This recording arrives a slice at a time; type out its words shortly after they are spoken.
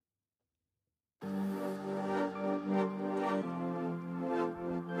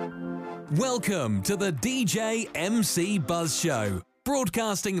Welcome to the DJMC Buzz Show,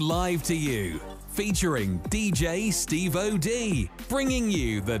 broadcasting live to you, featuring DJ Steve O.D., bringing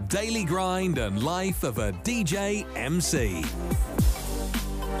you the daily grind and life of a DJ MC.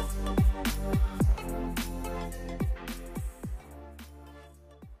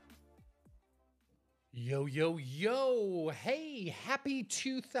 Yo, yo, yo. Hey, happy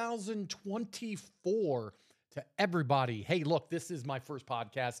 2024 to everybody. Hey, look, this is my first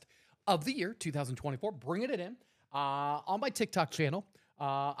podcast of the year, 2024, bringing it in on my TikTok channel.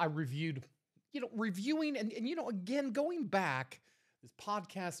 I reviewed, reviewing and again, going back, this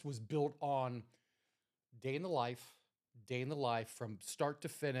podcast was built on day in the life from start to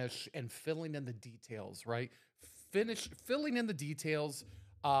finish and filling in the details, right? Filling in the details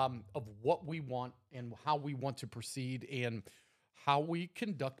of what we want and how we want to proceed and how we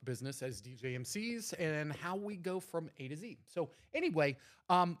conduct business as DJMCs and how we go from A to Z. So anyway,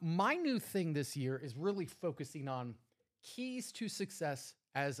 my new thing this year is really focusing on keys to success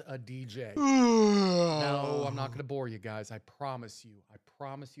as a DJ. No, I'm not going to bore you guys. I promise you.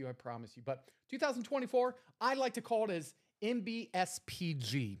 But 2024, I like to call it as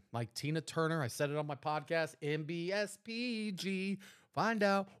MBSPG. Like Tina Turner, I said it on my podcast, MBSPG. Find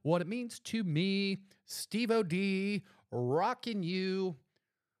out what it means to me. Steve O.D., rocking you,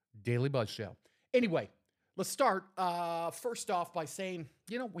 Daily Buzz Show. Anyway, let's start first off by saying,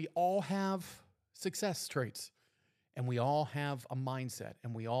 we all have success traits, and we all have a mindset,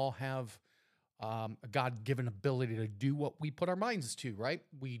 and we all have a God-given ability to do what we put our minds to, right?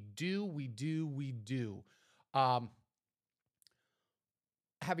 We do.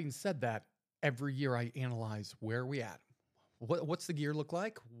 Having said that, every year I analyze where are we at. What's the gear look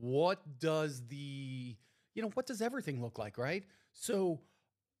like? What does what does everything look like, right? So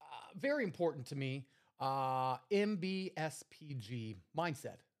very important to me, MBSPG,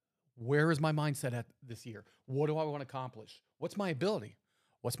 mindset. Where is my mindset at this year? What do I want to accomplish? What's my ability?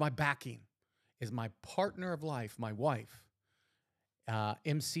 What's my backing? Is my partner of life, my wife,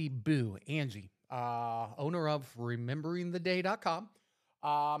 MC Boo, Angie, owner of rememberingtheday.com.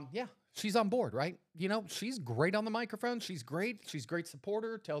 She's on board, right? She's great on the microphone. She's great. She's a great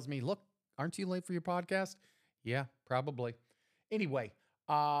supporter. Tells me, look, aren't you late for your podcast? Yeah, probably. Anyway,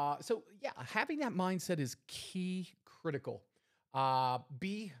 having that mindset is critical.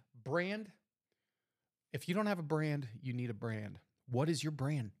 B, brand. If you don't have a brand, you need a brand. What is your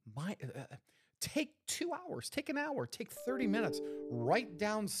brand? Take 2 hours, take an hour, take 30 minutes, write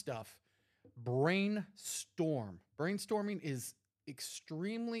down stuff, brainstorm. Brainstorming is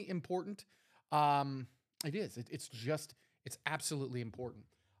extremely important. It is. It's absolutely important.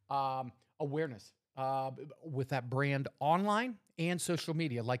 Awareness with that brand online and social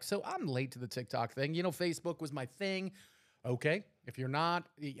media. So I'm late to the TikTok thing. Facebook was my thing. Okay. If you're not,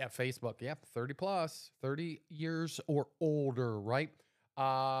 Facebook, 30 plus, 30 years or older, right?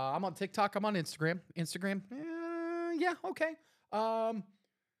 I'm on TikTok. I'm on Instagram. Okay.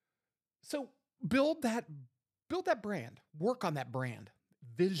 So build that brand, work on that brand,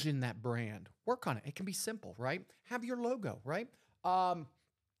 vision that brand, work on it. It can be simple, right? Have your logo, right? I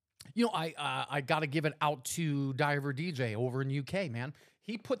got to give it out to Diver DJ over in UK, man.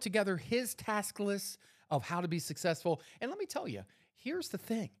 He put together his task list of how to be successful. And let me tell you, here's the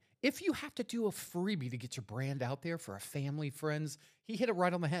thing. If you have to do a freebie to get your brand out there for a family, friends, he hit it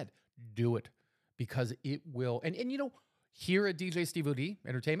right on the head. Do it because it will. And here at DJ Steve O.D.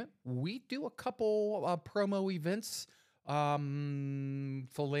 Entertainment, we do a couple promo events,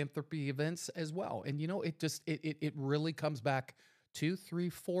 philanthropy events as well. And, it really comes back 2, 3,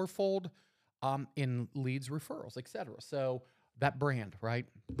 4-fold in leads, referrals, etc. So that brand, right?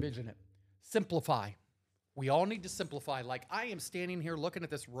 Vision it. Simplify. We all need to simplify. Like I am standing here looking at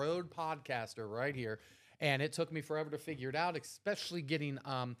this Rode Podcaster right here, and it took me forever to figure it out, especially getting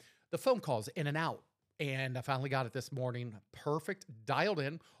the phone calls in and out. And I finally got it this morning. Perfect. Dialed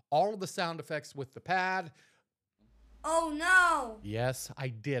in. All of the sound effects with the pad. Oh, no. Yes, I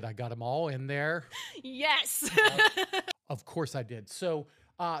did. I got them all in there. Yes. Of course I did. So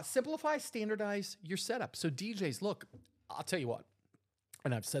simplify, standardize your setup. So DJs, look, I'll tell you what,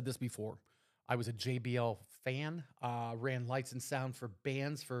 and I've said this before. I was a JBL fan, ran lights and sound for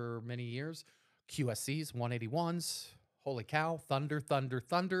bands for many years. QSCs, 181s, holy cow, Thunder,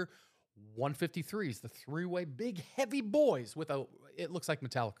 153s, the three-way big heavy boys with it looks like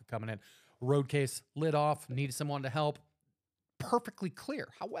Metallica coming in. Road case, lid off, needed someone to help. Perfectly clear.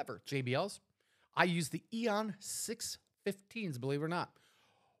 However, JBLs, I use the Eon 615s, believe it or not.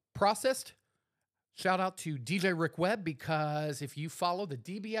 Processed. Shout out to DJ Rick Webb, because if you follow the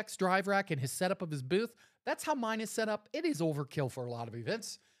DBX drive rack and his setup of his booth, that's how mine is set up. It is overkill for a lot of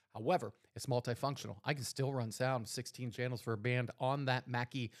events. However, it's multifunctional. I can still run sound 16 channels for a band on that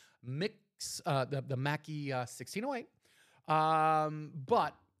Mackie mix, the Mackie 1608.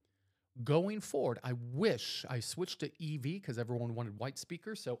 But going forward, I wish I switched to EV because everyone wanted white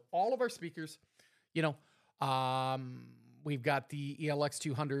speakers. So all of our speakers, you know, we've got the ELX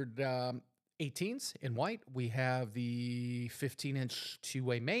 200 18s in white. We have the 15-inch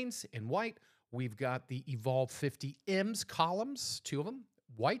two-way mains in white. We've got the Evolve 50 M's columns, 2 of them,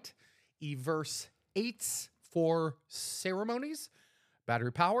 white. Everse 8s for ceremonies,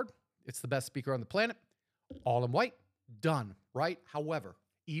 battery powered. It's the best speaker on the planet. All in white, done, right? However,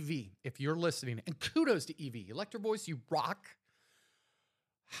 EV, if you're listening, and kudos to EV, Electro Voice, you rock.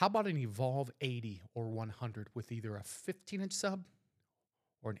 How about an Evolve 80 or 100 with either a 15-inch sub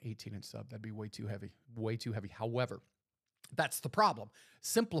or an 18-inch sub? That'd be way too heavy, way too heavy. However, that's the problem.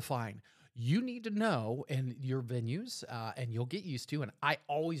 Simplifying. You need to know in your venues, and you'll get used to, and I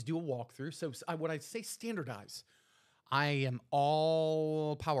always do a walkthrough. So when I say standardize, I am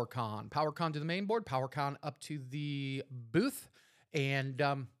all PowerCon to the main board, PowerCon up to the booth, and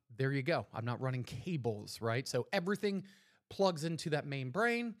there you go. I'm not running cables, right? So everything plugs into that main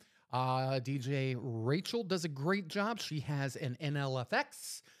brain. DJ Rachel does a great job. She has an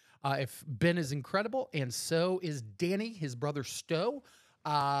NLFX. If Ben is incredible, and so is Danny, his brother Stowe.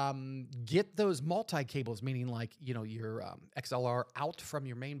 Get those multi-cables, meaning like, you know, your XLR out from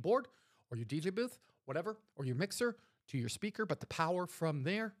your main board or your DJ booth, whatever, or your mixer to your speaker, but the power from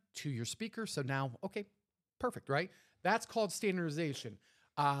there to your speaker. So now, okay, perfect, right? That's called standardization.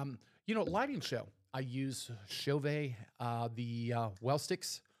 You know, lighting show. I use Chauvet, the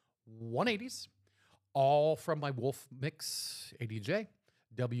Wellsticks 180s, all from my Wolf Mix ADJ.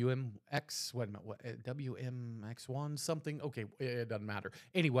 WMX, wait a minute, what, WMX1 something? Okay, it doesn't matter.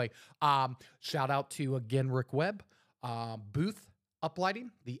 Anyway, shout out to, again, Rick Webb. Booth uplighting,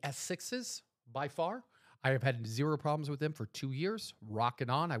 the S6s by far. I have had 0 problems with them for 2 years, rocking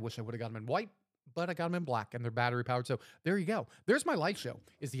on. I wish I would have got them in white, but I got them in black, and they're battery powered. So there you go. There's my light show.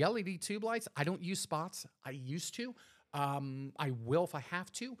 Is the LED tube lights. I don't use spots. I used to. I will if I have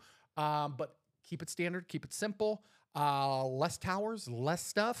to, but keep it standard, keep it simple. Less towers, less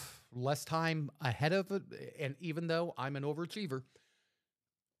stuff, less time ahead of it. And even though I'm an overachiever,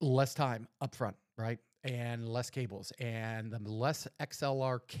 less time up front, right? And less cables. And the less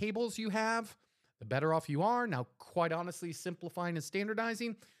XLR cables you have, the better off you are. Now, quite honestly, simplifying and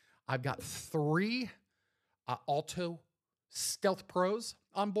standardizing, I've got 3 Alto Stealth Pros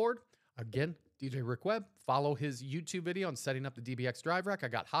on board. Again, DJ Rick Webb. Follow his YouTube video on setting up the DBX drive rack. I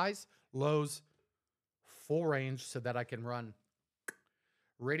got highs, lows, full range so that I can run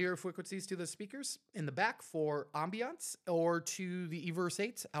radio frequencies to the speakers in the back for ambiance or to the Everse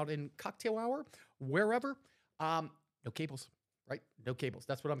 8s out in cocktail hour, wherever. No cables, right? No cables.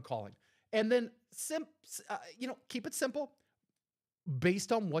 That's what I'm calling. And then, you know, keep it simple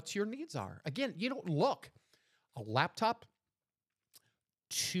based on what your needs are. Again, you know, look, a laptop,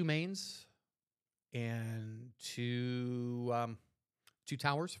 2 mains, and two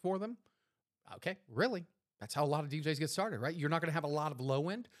towers for them. Okay, really? That's how a lot of DJs get started, right? You're not going to have a lot of low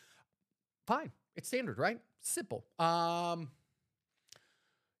end. Fine. It's standard, right? Simple. Brian's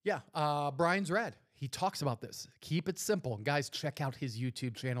Red. He talks about this. Keep it simple. And guys, check out his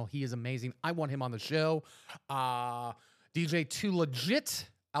YouTube channel. He is amazing. I want him on the show. DJ Too Legit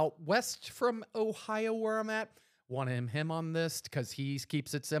out west from Ohio where I'm at. Want him on this because he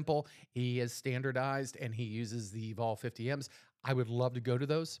keeps it simple. He is standardized and he uses the Evolve 50Ms. I would love to go to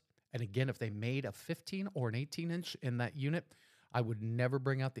those. And again, if they made a 15 or an 18-inch in that unit, I would never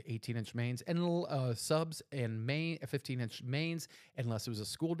bring out the 18-inch mains and subs and 15-inch mains unless it was a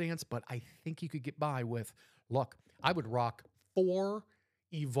school dance. But I think you could get by with, look, I would rock 4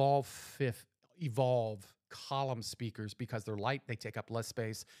 Evolve column speakers because they're light, they take up less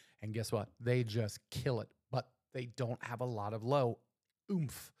space, and guess what? They just kill it, but they don't have a lot of low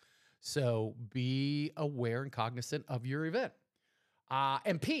oomph. So be aware and cognizant of your event.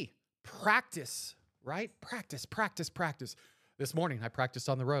 And P, practice, right? Practice. This morning, I practiced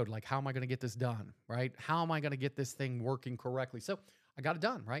on the road. Like, how am I going to get this done, right? How am I going to get this thing working correctly? So I got it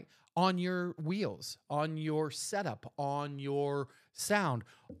done, right? On your wheels, on your setup, on your sound,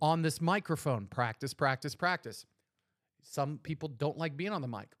 on this microphone. Practice. Some people don't like being on the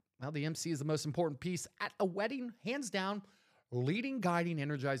mic. Well, the MC is the most important piece at a wedding, hands down. Leading, guiding,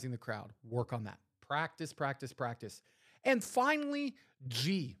 energizing the crowd. Work on that. Practice. And finally,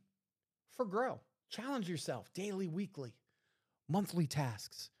 G, for grow. Challenge yourself daily, weekly, monthly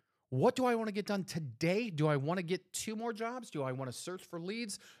tasks. What do I want to get done today? Do I want to get 2 more jobs? Do I want to search for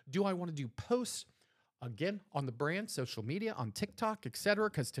leads? Do I want to do posts? again, on the brand, social media, on TikTok, etc.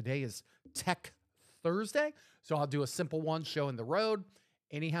 Because today is Tech Thursday. So I'll do a simple one showing the road.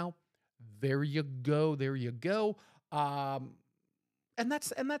 Anyhow, there you go. There you go. And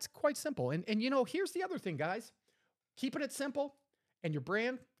that's quite simple. And here's the other thing, guys. Keeping it simple and your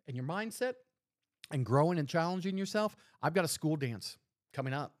brand and your mindset and growing and challenging yourself. I've got a school dance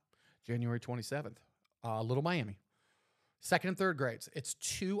coming up January 27th, Little Miami. Second and third grades. It's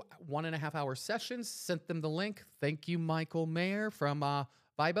 2 1.5-hour sessions. Sent them the link. Thank you, Michael Mayer from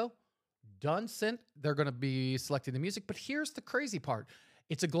Vibo. Done, sent. They're going to be selecting the music. But here's the crazy part.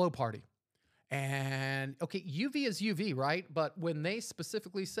 It's a glow party. And, okay, UV is UV, right? But when they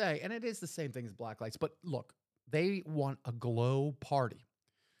specifically say, and it is the same thing as black lights, but look, they want a glow party.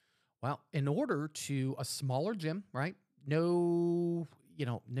 Well, in order to a smaller gym, right? No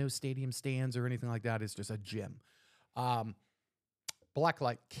stadium stands or anything like that. It's just a gym. Black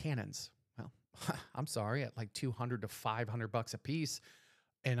light cannons. Well, I'm sorry, at like $200 to $500 a piece.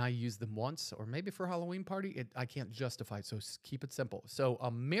 And I use them once or maybe for a Halloween party. I can't justify it. So keep it simple. So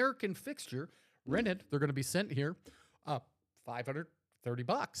American fixture rented. They're going to be sent here.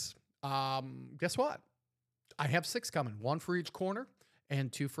 $530. Guess what? I have 6 coming. 1 for each corner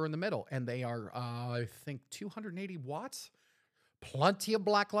and 2 for in the middle. And they are, I think, 280 watts. Plenty of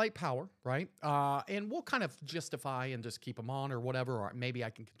black light power, right? And we'll kind of justify and just keep them on or whatever. Or maybe I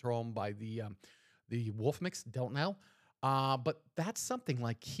can control them by the wolf mix. Don't know. But that's something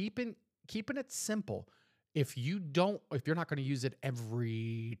like keeping it simple. If you're not going to use it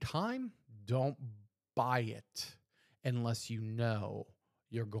every time, don't buy it unless you know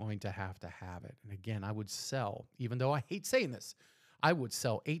you're going to have it. And again, I would sell, even though I hate saying this, I would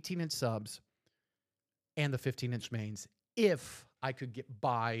sell 18-inch subs and the 15-inch mains if I could get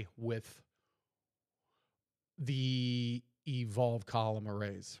by with the Evolve column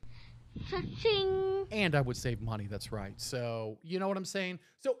arrays. Cha-ching. And I would save money. That's right. So you know what I'm saying?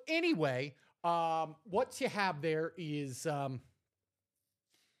 So anyway, what you have there is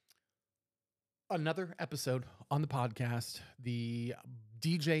another episode on the podcast, the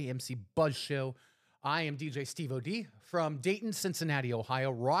DJMC Buzz Show. I am DJ Steve O.D. from Dayton, Cincinnati,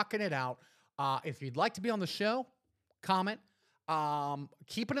 Ohio, rocking it out. If you'd like to be on the show, comment.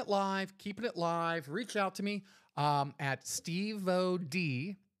 Keeping it live. Reach out to me at Steve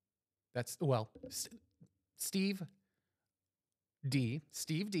O.D. That's, Steve D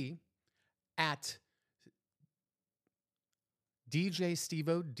at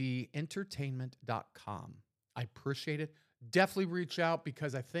DJSteveODentertainment.com. I appreciate it. Definitely reach out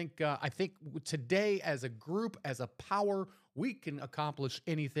because I think today as a group, as a power, we can accomplish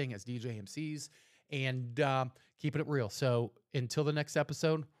anything as DJMCs and keeping it real. So until the next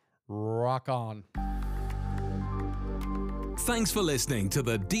episode, rock on. Thanks for listening to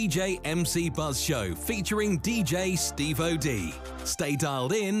the DJMC Buzz Show featuring DJ Steve O.D. Stay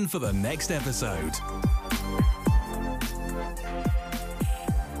dialed in for the next episode.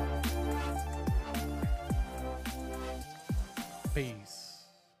 Peace.